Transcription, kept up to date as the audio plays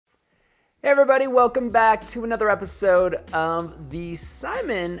Hey everybody, welcome back to another episode of the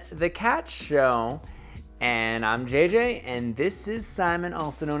Simon the Cat Show. And I'm JJ, and this is Simon,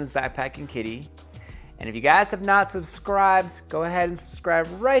 also known as Backpacking Kitty. And if you guys have not subscribed, go ahead and subscribe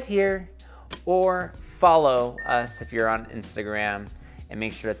right here, or follow us if you're on Instagram, and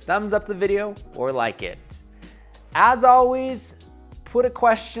make sure to thumbs up the video or like it. As always, put a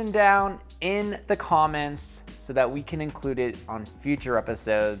question down in the comments so that we can include it on future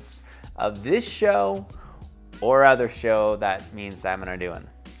episodes of this show or other show that me and Simon are doing.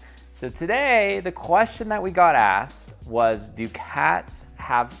 So today, the question that we got asked was, do cats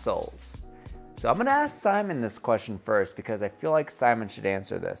have souls? So I'm gonna ask Simon this question first because I feel like Simon should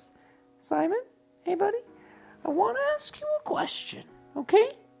answer this. Simon, hey buddy, I wanna ask you a question,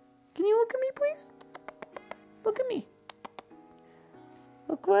 okay? Can you look at me, please? Look at me.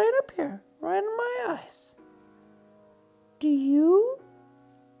 Look right up here, right in my eyes. Do you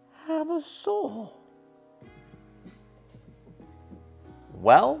have a soul?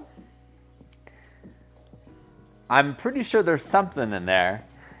 Well, I'm pretty sure there's something in there,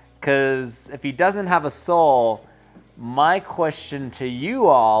 because if he doesn't have a soul, my question to you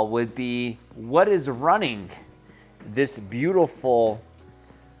all would be, what is running this beautiful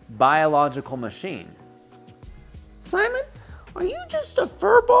biological machine? Simon, are you just a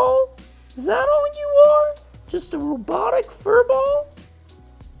furball? Is that all you are? Just a robotic furball?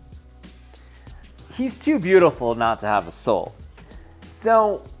 He's too beautiful not to have a soul.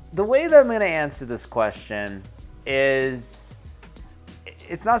 So the way that I'm going to answer this question is,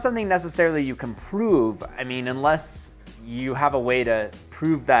 it's not something necessarily you can prove. I mean, unless you have a way to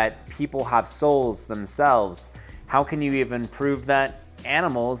prove that people have souls themselves, how can you even prove that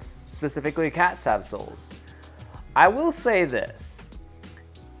animals, specifically cats, have souls? I will say this.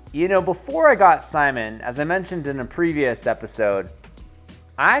 You know, before I got Simon, as I mentioned in a previous episode,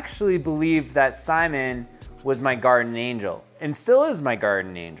 I actually believed that Simon was my guardian angel, and still is my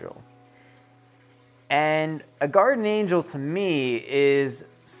guardian angel. And a guardian angel to me is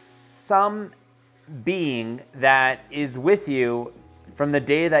some being that is with you from the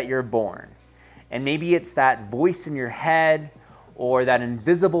day that you're born. And maybe it's that voice in your head, or that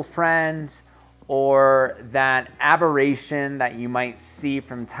invisible friend, or that aberration that you might see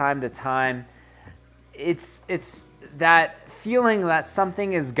from time to time. It's that feeling that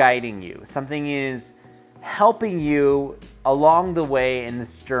something is guiding you, something is helping you along the way in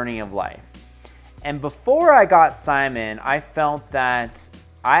this journey of life. And before I got Simon, I felt that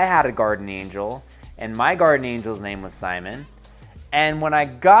I had a guardian angel, and my guardian angel's name was Simon. And when I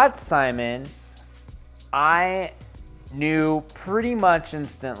got Simon, I knew pretty much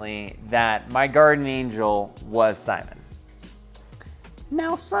instantly that my guardian angel was Simon.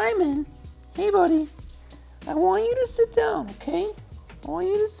 Now Simon, hey buddy, I want you to sit down, okay? I want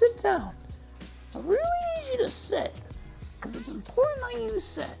you to sit down. I really need you to sit, because it's important that you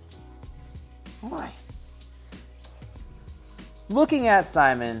sit. Alright. Looking at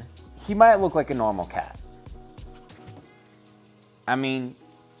Simon, he might look like a normal cat. I mean,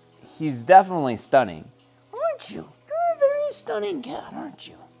 he's definitely stunning. Aren't you? You're a very stunning cat, aren't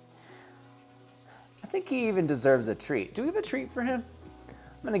you? I think he even deserves a treat. Do we have a treat for him?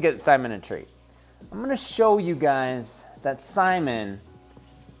 I'm gonna get Simon a treat. I'm gonna show you guys that Simon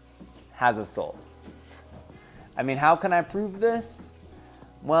has a soul. I mean, how can I prove this?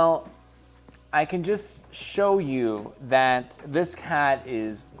 Well, I can just show you that this cat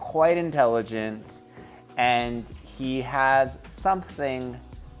is quite intelligent, and he has something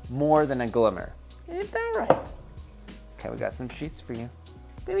more than a glimmer. Ain't that right? Okay, we got some treats for you.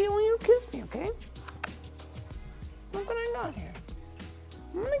 Baby, I want you to kiss me, okay? Look what I got here.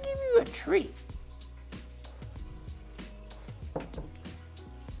 I'm gonna give you a treat.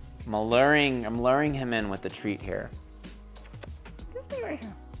 I'm luring him in with the treat here. Kiss me right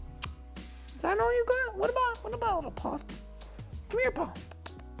here. Is that all you got? What about little paw? Come here, paw.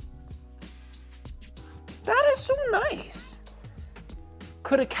 That is so nice.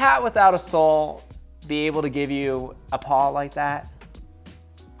 Could a cat without a soul be able to give you a paw like that?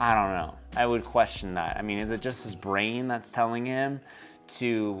 I don't know. I would question that. I mean, is it just his brain that's telling him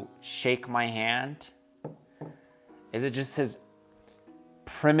to shake my hand? Is it just his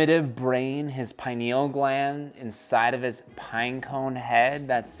primitive brain, his pineal gland inside of his pinecone head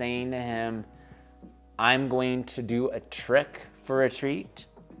that's saying to him, I'm going to do a trick for a treat?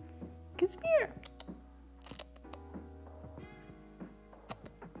 Kiss me here.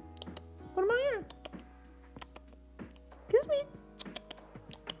 What about here? Kiss me.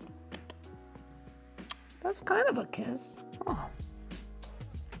 That's kind of a kiss. Oh.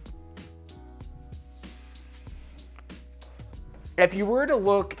 if you were to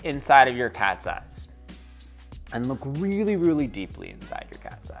look inside of your cat's eyes and look really, really deeply inside your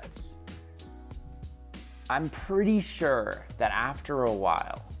cat's eyes, I'm pretty sure that after a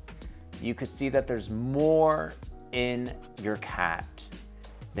while, you could see that there's more in your cat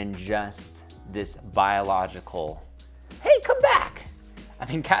than just this biological, hey, come back. I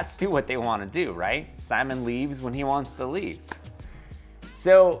mean, cats do what they want to do, right? Simon leaves when he wants to leave.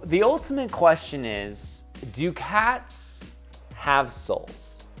 So the ultimate question is, do cats have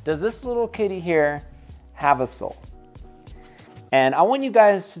souls? Does this little kitty here have a soul? And I want you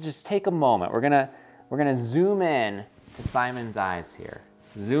guys to just take a moment. We're gonna zoom in to Simon's eyes here.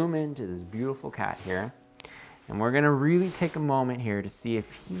 Zoom into this beautiful cat here. And we're gonna really take a moment here to see if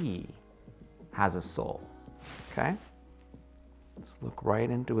he has a soul, okay? Let's look right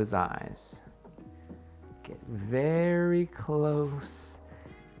into his eyes. Get very close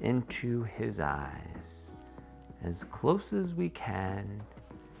into his eyes. As close as we can.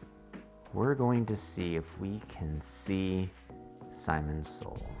 We're going to see if we can see Simon's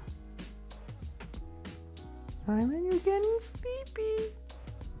soul. Simon, you're getting sleepy.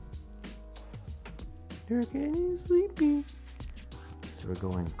 You're getting sleepy. So we're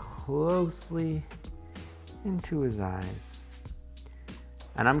going closely into his eyes.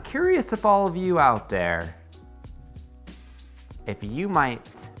 And I'm curious if all of you out there, if you might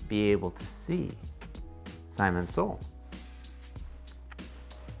be able to see Simon's soul.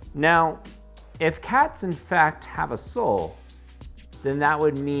 Now, if cats in fact have a soul, then that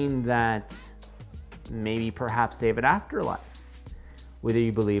would mean that maybe perhaps they have an afterlife. Whether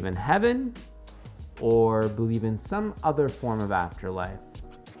you believe in heaven or believe in some other form of afterlife.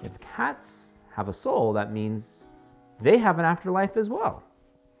 If cats have a soul, that means they have an afterlife as well.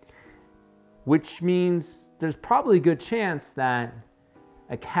 Which means there's probably a good chance that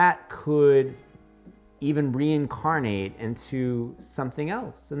a cat could even reincarnate into something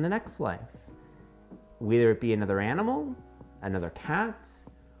else in the next life. Whether it be another animal, another cat,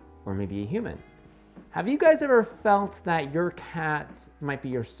 or maybe a human. Have you guys ever felt that your cat might be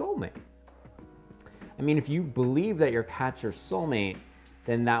your soulmate? I mean, if you believe that your cat's your soulmate,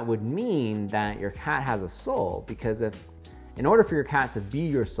 then that would mean that your cat has a soul, because in order for your cat to be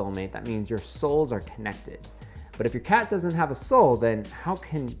your soulmate, that means your souls are connected. But if your cat doesn't have a soul, then how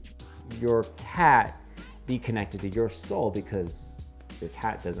can your cat be connected to your soul, because your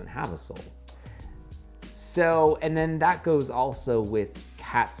cat doesn't have a soul? So, and then that goes also with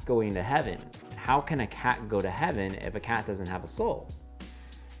cats going to heaven. How can a cat go to heaven if a cat doesn't have a soul?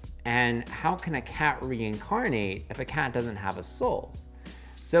 And how can a cat reincarnate if a cat doesn't have a soul?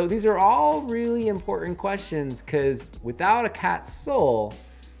 So these are all really important questions, because without a cat's soul,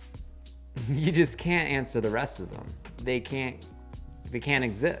 you just can't answer the rest of them. They can't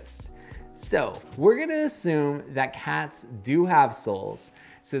exist. So we're gonna assume that cats do have souls,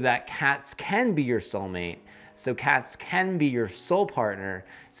 so that cats can be your soulmate, so cats can be your soul partner,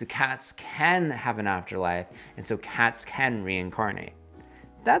 so cats can have an afterlife, and so cats can reincarnate.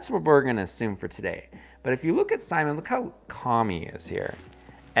 That's what we're gonna assume for today. But if you look at Simon, look how calm he is here.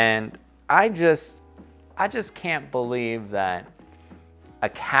 And I just can't believe that a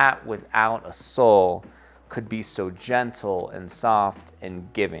cat without a soul could be so gentle and soft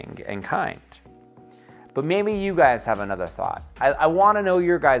and giving and kind. But maybe you guys have another thought. I want to know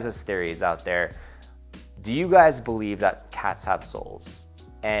your guys' theories out there. Do you guys believe that cats have souls?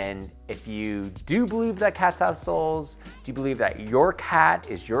 And if you do believe that cats have souls, do you believe that your cat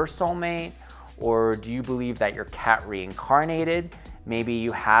is your soulmate? Or do you believe that your cat reincarnated? Maybe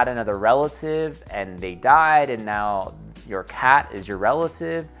you had another relative and they died and now your cat is your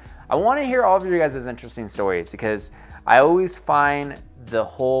relative. I want to hear all of your guys' interesting stories, because I always find the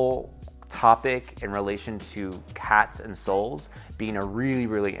whole topic in relation to cats and souls being a really,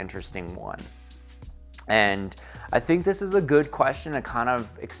 really interesting one. And I think this is a good question to kind of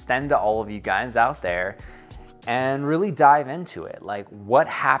extend to all of you guys out there and really dive into it. Like, what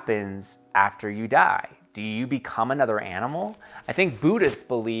happens after you die? Do you become another animal? I think Buddhists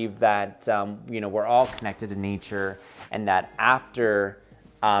believe that we're all connected to nature, and that after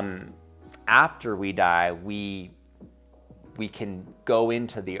we die, we can go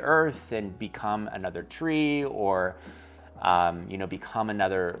into the earth and become another tree, or become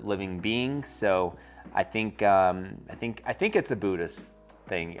another living being. So I think it's a Buddhist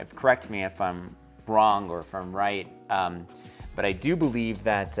thing. Correct me if I'm wrong or if I'm right. But I do believe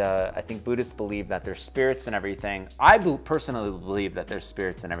that, I think Buddhists believe that there's spirits and everything. I personally believe that there's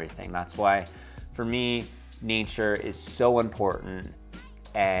spirits and everything. That's why, for me, nature is so important.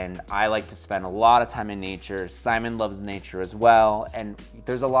 And I like to spend a lot of time in nature. Simon loves nature as well. And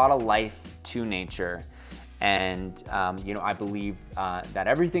there's a lot of life to nature. And, you know, I believe that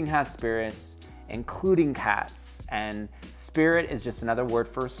everything has spirits, including cats. And spirit is just another word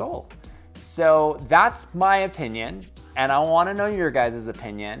for soul. So that's my opinion. And I want to know your guys'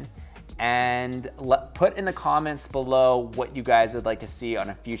 opinion. And put in the comments below what you guys would like to see on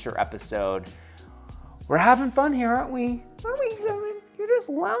a future episode. We're having fun here, aren't we? Aren't we, Simon? You're just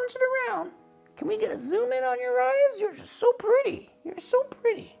lounging around. Can we get a zoom in on your eyes? You're just so pretty. You're so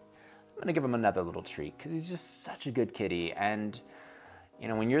pretty. I'm gonna give him another little treat because he's just such a good kitty. And you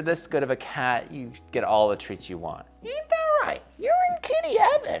know, when you're this good of a cat, you get all the treats you want. Ain't that right? You're in kitty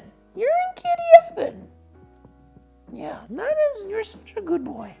heaven. You're in kitty heaven. Yeah, you're such a good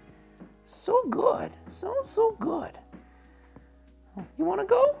boy. So good, so good. You wanna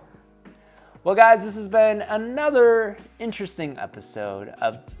go? Well guys, this has been another interesting episode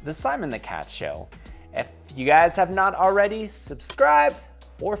of the Simon the Cat Show. If you guys have not already, subscribe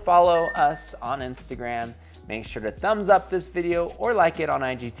or follow us on Instagram. Make sure to thumbs up this video or like it on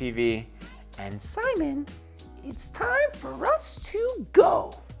IGTV. And Simon, it's time for us to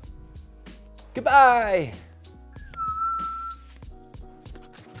go. Goodbye.